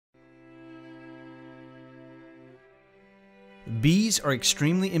Bees are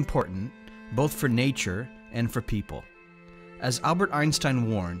extremely important, both for nature and for people. As Albert Einstein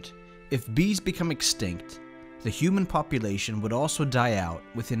warned, if bees become extinct, the human population would also die out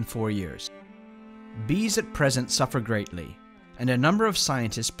within 4 years. Bees at present suffer greatly, and a number of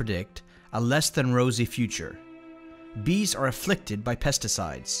scientists predict a less than rosy future. Bees are afflicted by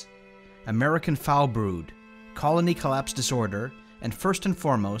pesticides, American foul brood, colony collapse disorder, and first and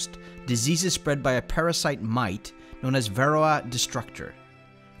foremost, diseases spread by a parasite mite known as Varroa destructor.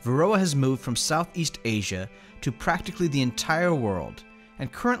 Varroa has moved from Southeast Asia to practically the entire world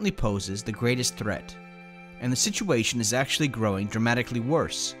and currently poses the greatest threat. And the situation is actually growing dramatically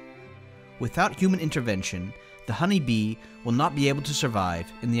worse. Without human intervention, the honeybee will not be able to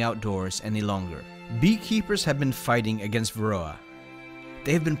survive in the outdoors any longer. Beekeepers have been fighting against Varroa.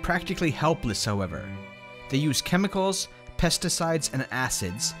 They have been practically helpless, however. They use chemicals, pesticides, and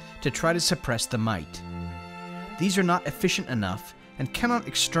acids to try to suppress the mite. These are not efficient enough and cannot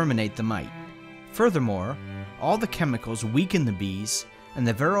exterminate the mite. Furthermore, all the chemicals weaken the bees, and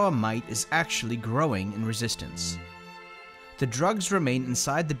the Varroa mite is actually growing in resistance. The drugs remain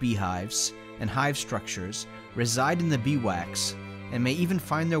inside the beehives, and hive structures reside in the bee wax and may even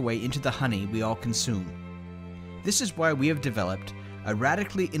find their way into the honey we all consume. This is why we have developed a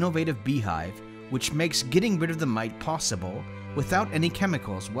radically innovative beehive which makes getting rid of the mite possible without any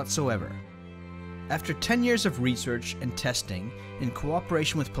chemicals whatsoever. After 10 years of research and testing in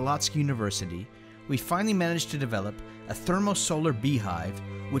cooperation with Pulaski University, we finally managed to develop a thermosolar beehive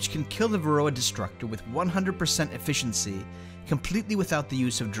which can kill the Varroa destructor with 100% efficiency, completely without the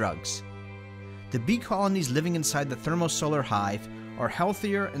use of drugs. The bee colonies living inside the thermosolar hive are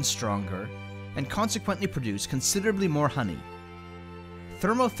healthier and stronger, and consequently produce considerably more honey.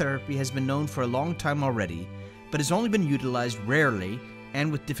 Thermotherapy has been known for a long time already, but has only been utilized rarely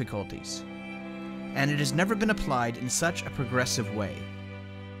and with difficulties. And it has never been applied in such a progressive way.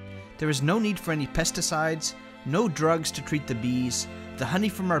 There is no need for any pesticides, no drugs to treat the bees. The honey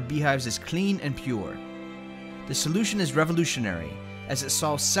from our beehives is clean and pure. The solution is revolutionary, as it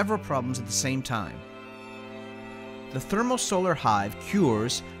solves several problems at the same time. The thermosolar hive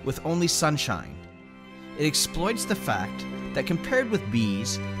cures with only sunshine. It exploits the fact that compared with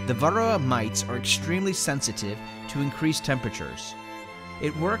bees, the Varroa mites are extremely sensitive to increased temperatures.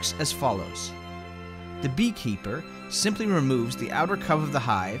 It works as follows. The beekeeper simply removes the outer cover of the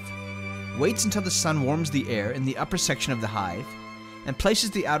hive, waits until the sun warms the air in the upper section of the hive, and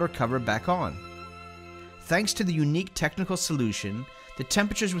places the outer cover back on. Thanks to the unique technical solution, the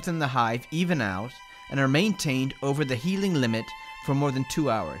temperatures within the hive even out and are maintained over the healing limit for more than 2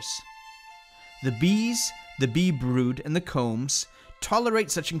 hours. The bees, the bee brood, and the combs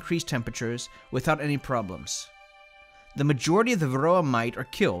tolerate such increased temperatures without any problems. The majority of the Varroa mite are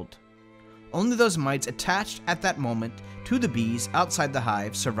killed. Only those mites attached at that moment to the bees outside the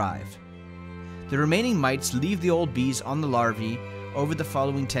hive survive. The remaining mites leave the old bees on the larvae over the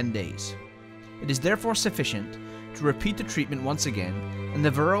following 10 days. It is therefore sufficient to repeat the treatment once again, and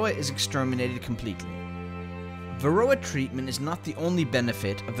the Varroa is exterminated completely. Varroa treatment is not the only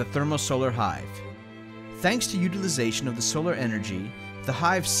benefit of the thermosolar hive. Thanks to utilization of the solar energy, the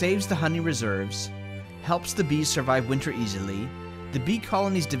hive saves the honey reserves, helps the bees survive winter easily, the bee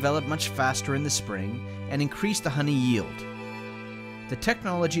colonies develop much faster in the spring, and increase the honey yield. The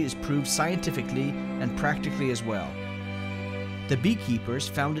technology is proved scientifically and practically as well. The beekeepers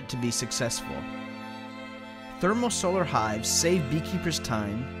found it to be successful. Thermosolar hives save beekeepers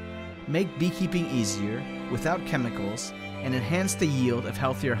time, make beekeeping easier without chemicals, and enhance the yield of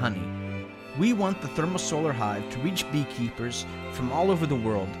healthier honey. We want the thermosolar hive to reach beekeepers from all over the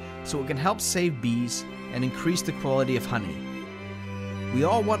world so it can help save bees and increase the quality of honey. We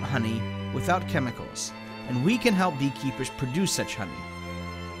all want honey without chemicals, and we can help beekeepers produce such honey.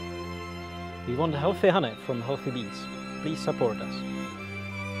 We want healthy honey from healthy bees. Please support us.